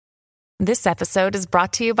This episode is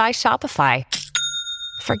brought to you by Shopify.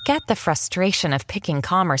 Forget the frustration of picking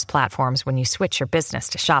commerce platforms when you switch your business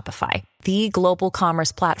to Shopify, the global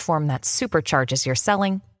commerce platform that supercharges your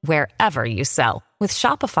selling wherever you sell. With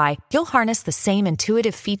Shopify, you'll harness the same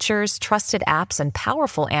intuitive features, trusted apps, and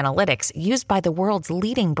powerful analytics used by the world's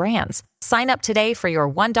leading brands. Sign up today for your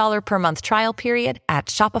 $1 per month trial period at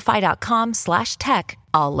shopify.com/tech,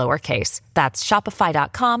 all lowercase. That's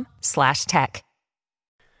shopify.com/tech.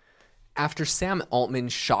 After Sam Altman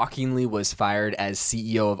shockingly was fired as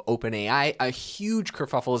CEO of OpenAI, a huge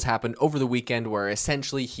kerfuffle has happened over the weekend where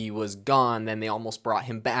essentially he was gone, then they almost brought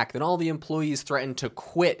him back, then all the employees threatened to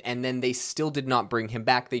quit, and then they still did not bring him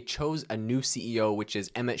back. They chose a new CEO, which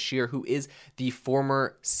is Emmett Shear, who is the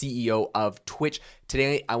former CEO of Twitch.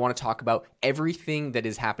 Today, I want to talk about everything that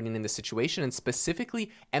is happening in this situation, and specifically,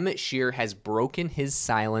 Emmett Shear has broken his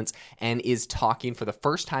silence and is talking for the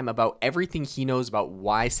first time about everything he knows about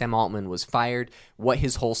why Sam Altman was fired, what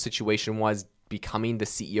his whole situation was becoming the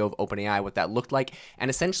CEO of OpenAI, what that looked like, and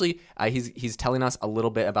essentially he's telling us a little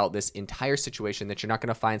bit about this entire situation that you're not going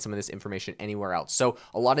to find some of this information anywhere else. So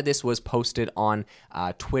a lot of this was posted on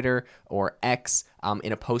Twitter or X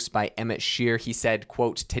in a post by Emmett Shear. He said,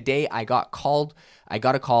 quote, "Today I got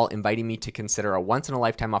a call inviting me to consider a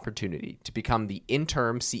once-in-a-lifetime opportunity to become the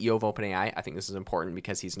interim CEO of OpenAI." I think this is important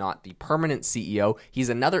because he's not the permanent CEO. He's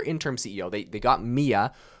another interim CEO. They got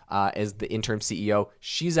Mia as the interim CEO.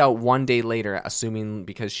 She's out one day later, assuming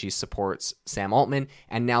because she supports Sam Altman,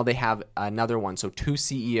 and now they have another one. So two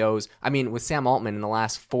CEOs. I mean, with Sam Altman, in the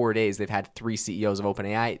last 4 days, they've had 3 CEOs of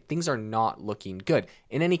OpenAI. Things are not looking good.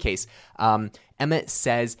 In any case, Emmett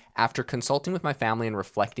says, "After consulting with my family and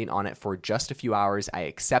reflecting on it for just a few hours, I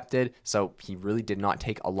accepted." So he really did not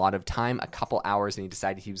take a lot of time, a couple hours, and he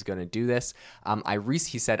decided he was going to do this.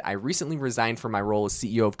 He said, "I recently resigned from my role as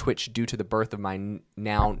CEO of Twitch due to the birth of my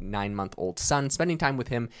now 9-month-old son. Spending time with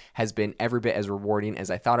him has been every bit as rewarding as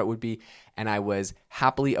I thought it would be, and I was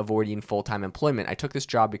happily avoiding full-time employment. I took this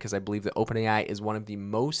job because I believe that OpenAI is one of the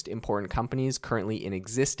most important companies currently in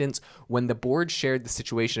existence. When the board shared the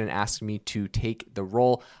situation and asked me to take the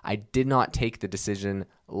role, I did not take the decision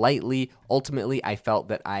lightly. Ultimately, I felt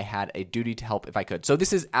that I had a duty to help if I could." So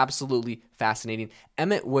this is absolutely fascinating.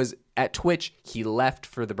 Emmett was at Twitch. He left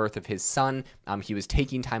for the birth of his son. He was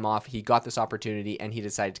taking time off. He got this opportunity and he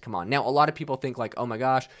decided to come on. Now, a lot of people think like, oh my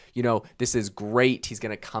gosh, this is great. He's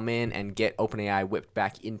going to come in and get OpenAI whipped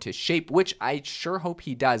back into shape, which I sure hope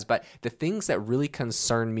he does. But the things that really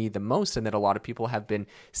concern me the most, and that a lot of people have been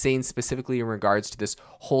saying specifically in regards to this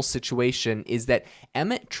whole situation, is that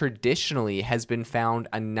Emmett traditionally has been found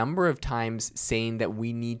a number of times saying that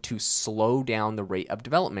we need to slow down the rate of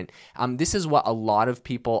development. This is what a lot of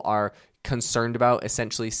people are concerned about,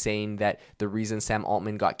 essentially saying that the reason Sam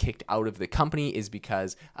Altman got kicked out of the company is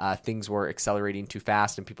because things were accelerating too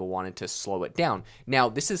fast and people wanted to slow it down. Now,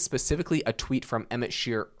 this is specifically a tweet from Emmett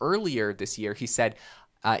Shear earlier this year. He said,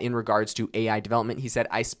 in regards to AI development, he said,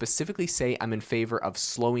 "I specifically say I'm in favor of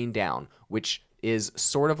slowing down," which is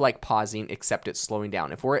sort of like pausing, except it's slowing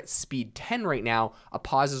down. If we're at speed 10 right now, a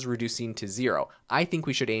pause is reducing to 0. I think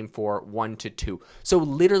we should aim for 1 to 2. So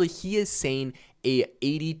literally, he is saying a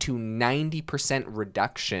 80 to 90%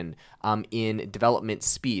 reduction in development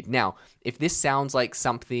speed. Now, if this sounds like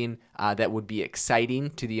something that would be exciting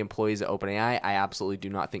to the employees at OpenAI, I absolutely do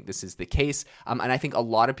not think this is the case. And I think a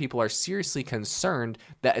lot of people are seriously concerned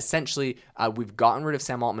that essentially we've gotten rid of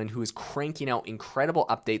Sam Altman, who is cranking out incredible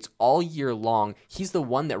updates all year long. He's the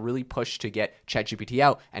one that really pushed to get ChatGPT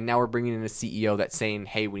out, and now we're bringing in a CEO that's saying,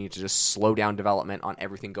 hey, we need to just slow down development on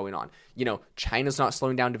everything going on. China's not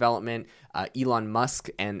slowing down development. Elon Musk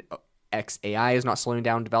and XAI is not slowing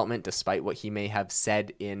down development, despite what he may have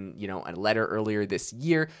said in, a letter earlier this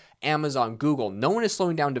year. Amazon, Google, no one is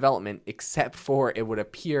slowing down development, except for, it would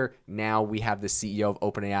appear, now we have the CEO of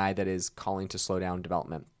OpenAI that is calling to slow down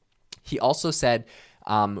development. He also said,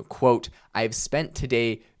 quote, "I've spent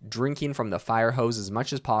today drinking from the fire hose as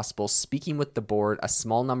much as possible, speaking with the board, a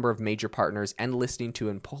small number of major partners, and listening to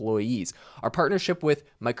employees. Our partnership with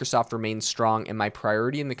Microsoft remains strong, and my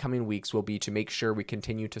priority in the coming weeks will be to make sure we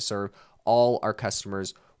continue to serve all our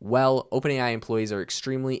customers well. OpenAI employees are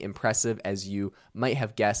extremely impressive, as you might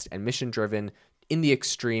have guessed, and mission-driven in the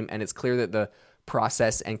extreme, and it's clear that the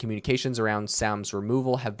process and communications around Sam's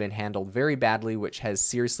removal have been handled very badly, which has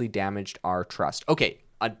seriously damaged our trust." Okay,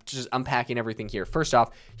 just unpacking everything here. First off,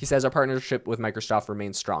 he says our partnership with Microsoft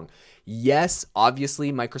remains strong. Yes,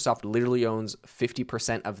 obviously, Microsoft literally owns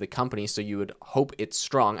 50% of the company, so you would hope it's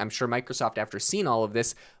strong. I'm sure Microsoft, after seeing all of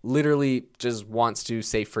this, literally just wants to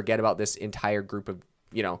say, forget about this entire group of,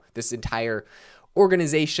 this entire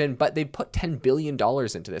organization, but they put $10 billion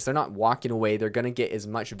into this. They're not walking away. They're going to get as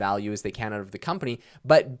much value as they can out of the company.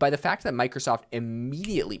 But by the fact that Microsoft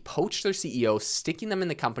immediately poached their CEO, sticking them in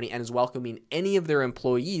the company, and is welcoming any of their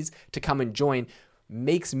employees to come and join,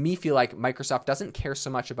 makes me feel like Microsoft doesn't care so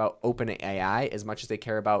much about OpenAI as much as they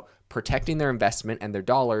care about protecting their investment and their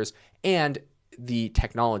dollars and the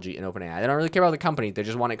technology in OpenAI. They don't really care about the company. They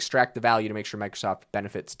just want to extract the value to make sure Microsoft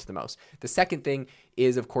benefits to the most. The second thing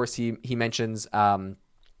is, of course, he mentions the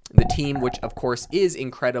team, which of course is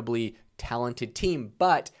incredibly talented team,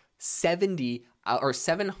 but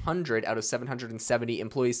 700 out of 770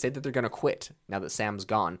 employees said that they're going to quit now that Sam's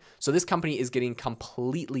gone. So this company is getting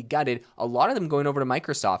completely gutted. A lot of them going over to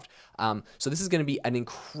Microsoft. So this is going to be an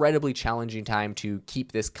incredibly challenging time to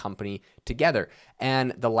keep this company together.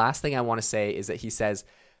 And the last thing I want to say is that he says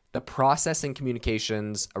the process and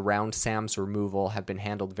communications around Sam's removal have been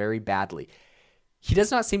handled very badly. He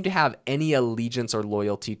does not seem to have any allegiance or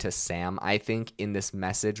loyalty to Sam, I think, in this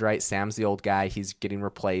message, right? Sam's the old guy. He's getting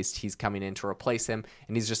replaced. He's coming in to replace him.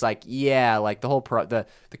 And he's just like, yeah, like the whole the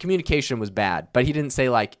communication was bad. But he didn't say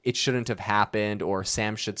like it shouldn't have happened or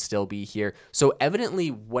Sam should still be here. So evidently,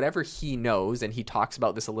 whatever he knows, and he talks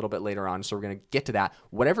about this a little bit later on, so we're going to get to that,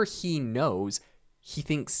 whatever he knows, he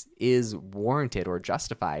thinks is warranted or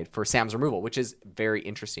justified for Sam's removal, which is very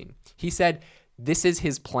interesting. He said, this is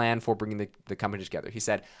his plan for bringing the company together. He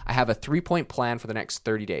said, I have a 3-point plan for the next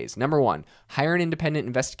 30 days. Number 1, hire an independent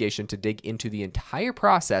investigation to dig into the entire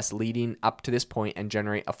process leading up to this point and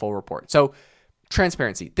generate a full report. So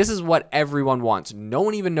transparency. This is what everyone wants. No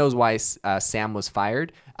one even knows why Sam was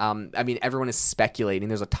fired. I mean, everyone is speculating.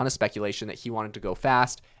 There's a ton of speculation that he wanted to go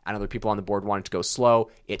fast and other people on the board wanted to go slow.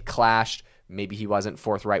 It clashed. Maybe he wasn't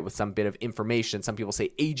forthright with some bit of information. Some people say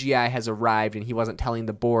AGI has arrived and he wasn't telling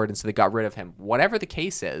the board, and so they got rid of him. Whatever the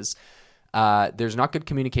case is, there's not good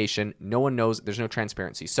communication. No one knows. There's no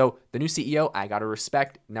transparency. So the new CEO, I got to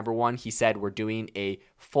respect. Number 1, he said, we're doing a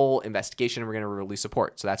full investigation and we're going to release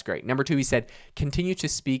support. So that's great. Number 2, he said, continue to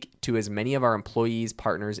speak to as many of our employees,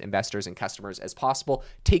 partners, investors, and customers as possible.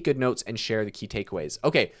 Take good notes and share the key takeaways.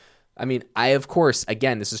 Okay. I mean, of course,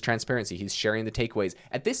 again, this is transparency. He's sharing the takeaways.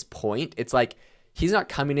 At this point, it's like he's not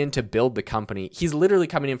coming in to build the company. He's literally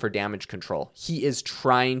coming in for damage control. He is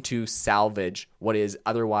trying to salvage what is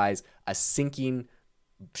otherwise a sinking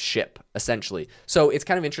ship, essentially. So it's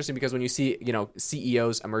kind of interesting because when you see,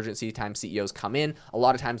 CEOs, emergency time CEOs come in, a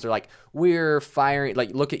lot of times they're like, we're firing,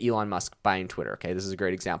 like look at Elon Musk buying Twitter. Okay. This is a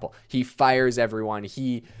great example. He fires everyone.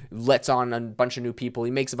 He lets on a bunch of new people.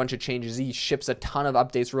 He makes a bunch of changes. He ships a ton of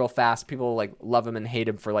updates real fast. People like love him and hate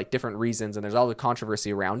him for like different reasons. And there's all the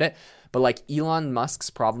controversy around it. But like Elon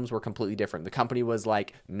Musk's problems were completely different. The company was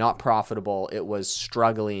like not profitable. It was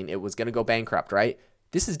struggling. It was going to go bankrupt, right?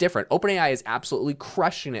 This is different. OpenAI is absolutely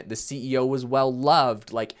crushing it. The CEO was well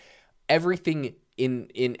loved. Like everything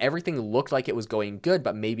in everything looked like it was going good,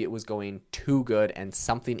 but maybe it was going too good and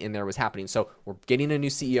something in there was happening. So we're getting a new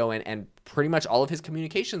CEO and pretty much all of his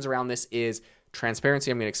communications around this is transparency.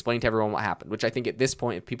 I'm going to explain to everyone what happened, which I think at this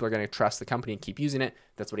point, if people are going to trust the company and keep using it,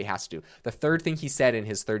 that's what he has to do. The third thing he said in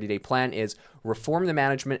his 30-day plan is reform the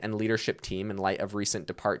management and leadership team in light of recent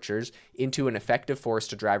departures into an effective force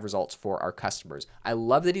to drive results for our customers. I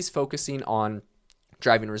love that he's focusing on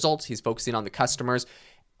driving results. He's focusing on the customers.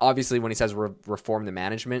 Obviously, when he says reform the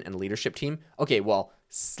management and leadership team, okay, well,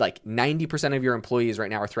 like 90% of your employees right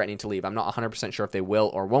now are threatening to leave. I'm not 100% sure if they will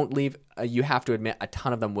or won't leave. You have to admit a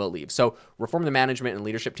ton of them will leave. So reform the management and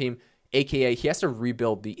leadership team, AKA he has to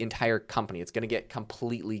rebuild the entire company. It's going to get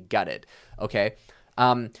completely gutted, okay?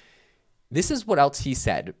 This is what else he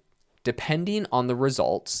said. Depending on the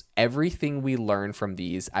results, everything we learn from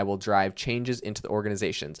these, I will drive changes into the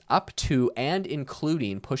organizations, up to and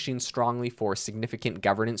including pushing strongly for significant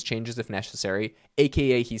governance changes if necessary.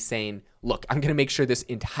 AKA he's saying, look, I'm going to make sure this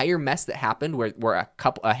entire mess that happened where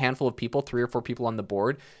a handful of people, 3 or 4 people on the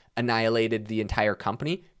board, annihilated the entire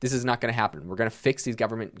company. This is not going to happen. We're going to fix these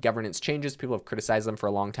governance changes. People have criticized them for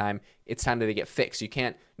a long time. It's time that they get fixed.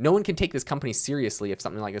 No one can take this company seriously if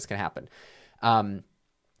something like this can happen.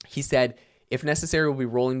 He said, if necessary, we'll be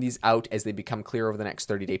rolling these out as they become clear over the next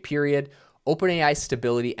 30-day period. OpenAI's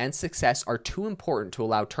stability and success are too important to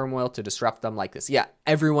allow turmoil to disrupt them like this. Yeah,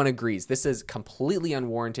 everyone agrees. This is completely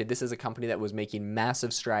unwarranted. This is a company that was making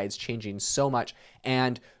massive strides, changing so much,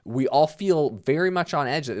 and we all feel very much on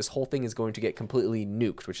edge that this whole thing is going to get completely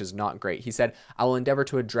nuked, which is not great. He said, I will endeavor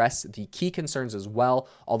to address the key concerns as well,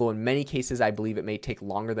 although in many cases I believe it may take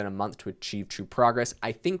longer than a month to achieve true progress.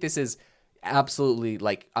 I think this is absolutely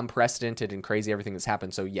like unprecedented and crazy everything that's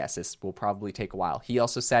happened. So yes, this will probably take a while. He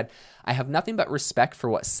also said, I have nothing but respect for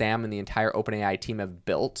what Sam and the entire OpenAI team have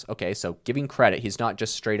built. Okay, so giving credit. He's not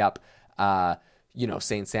just straight up,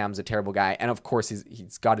 saying Sam's a terrible guy. And of course,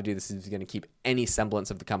 he's got to do this if he's going to keep any semblance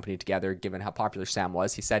of the company together, given how popular Sam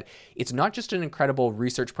was. He said, it's not just an incredible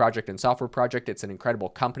research project and software project. It's an incredible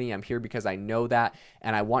company. I'm here because I know that,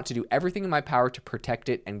 and I want to do everything in my power to protect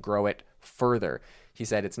it and grow it further. He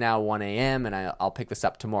said, it's now 1 a.m. and I'll pick this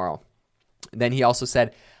up tomorrow. Then he also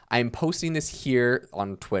said, I'm posting this here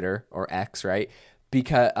on Twitter or X, right?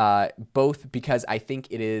 Because I think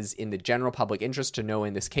it is in the general public interest to know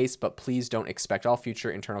in this case, but please don't expect all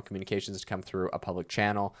future internal communications to come through a public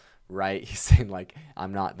channel, right? He's saying like,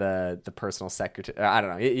 I'm not the personal secretary. I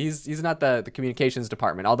don't know. He's not the communications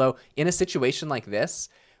department. Although in a situation like this,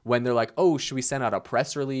 when they're like, oh, should we send out a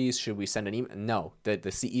press release? Should we send an email? No, the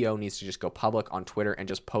CEO needs to just go public on Twitter and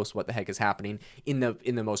just post what the heck is happening in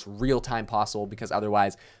the most real time possible, because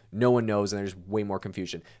otherwise no one knows and there's way more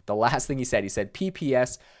confusion. The last thing he said,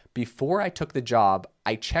 PPS, before I took the job,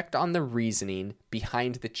 I checked on the reasoning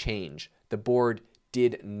behind the change. The board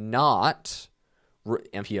did not,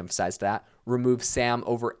 and he emphasized that, remove Sam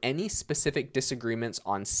over any specific disagreements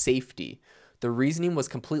on safety. The reasoning was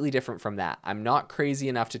completely different from that. I'm not crazy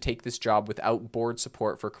enough to take this job without board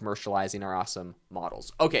support for commercializing our awesome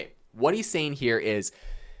models. Okay, what he's saying here is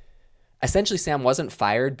essentially Sam wasn't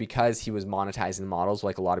fired because he was monetizing the models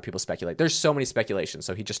like a lot of people speculate. There's so many speculations,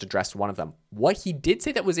 so he just addressed one of them. What he did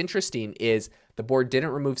say that was interesting is the board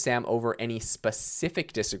didn't remove Sam over any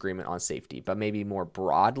specific disagreement on safety, but maybe more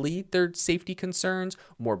broadly their safety concerns,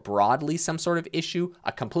 more broadly some sort of issue,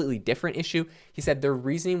 a completely different issue. He said their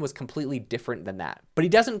reasoning was completely different than that. But he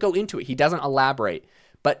doesn't go into it. He doesn't elaborate.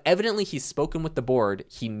 But evidently he's spoken with the board.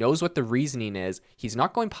 He knows what the reasoning is. He's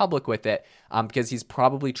not going public with it because he's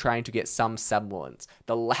probably trying to get some semblance.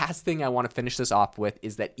 The last thing I want to finish this off with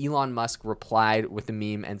is that Elon Musk replied with a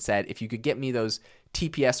meme and said, if you could get me those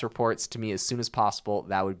TPS reports to me as soon as possible,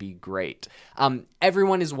 that would be great.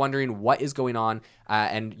 Everyone is wondering what is going on.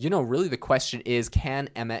 And really the question is, can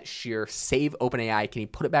Emmett Shear save OpenAI? Can he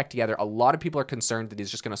put it back together? A lot of people are concerned that he's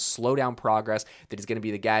just going to slow down progress, that he's going to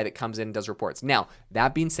be the guy that comes in and does reports. Now,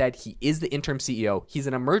 that being said, he is the interim CEO. He's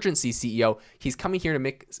an emergency CEO. He's coming here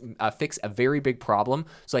to fix a very big problem.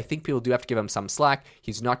 So I think people do have to give him some slack.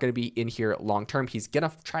 He's not going to be in here long term. He's going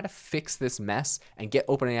to try to fix this mess and get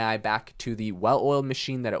OpenAI back to the well-oiled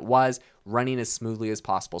machine that it was, running as smoothly as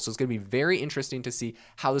possible. So it's going to be very interesting to see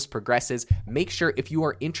how this progresses. Make sure if you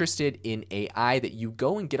are interested in AI that you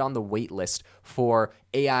go and get on the wait list for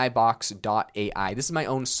AIbox.ai. This is my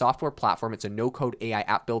own software platform. It's a no-code AI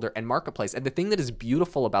app builder and marketplace. And the thing that is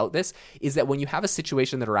beautiful about this is that when you have a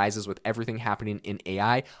situation that arises with everything happening in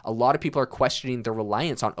AI, a lot of people are questioning their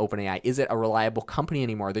reliance on OpenAI. Is it a reliable company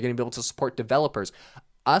anymore? Are they going to be able to support developers?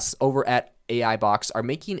 Us over at AI Box are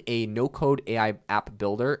making a no-code AI app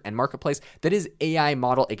builder and marketplace that is AI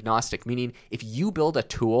model agnostic, meaning if you build a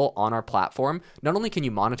tool on our platform, not only can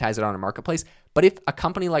you monetize it on a marketplace, but if a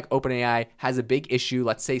company like OpenAI has a big issue,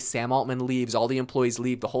 let's say Sam Altman leaves, all the employees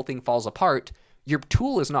leave, the whole thing falls apart, your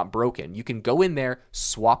tool is not broken. You can go in there,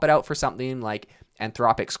 swap it out for something like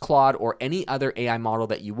Anthropic's Claude or any other AI model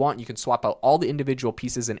that you want. You can swap out all the individual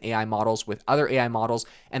pieces in AI models with other AI models,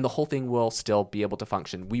 and the whole thing will still be able to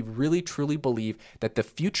function. We really, truly believe that the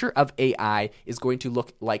future of AI is going to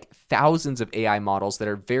look like thousands of AI models that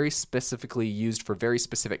are very specifically used for very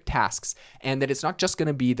specific tasks, and that it's not just going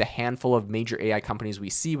to be the handful of major AI companies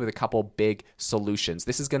we see with a couple big solutions.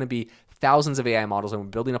 This is going to be thousands of AI models, and we're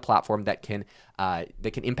building a platform that can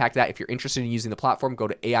impact that. If you're interested in using the platform, go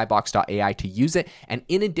to AIbox.ai to use it. And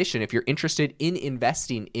in addition, if you're interested in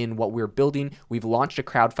investing in what we're building, we've launched a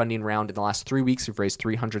crowdfunding round in the last 3 weeks. We've raised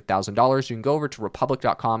 $300,000. You can go over to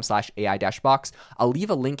republic.com/AI-box. I'll leave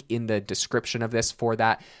a link in the description of this for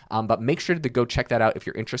that. But make sure to go check that out if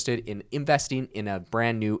you're interested in investing in a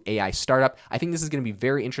brand new AI startup. I think this is going to be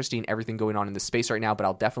very interesting, everything going on in the space right now, but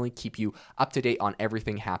I'll definitely keep you up to date on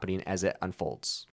everything happening as it unfolds.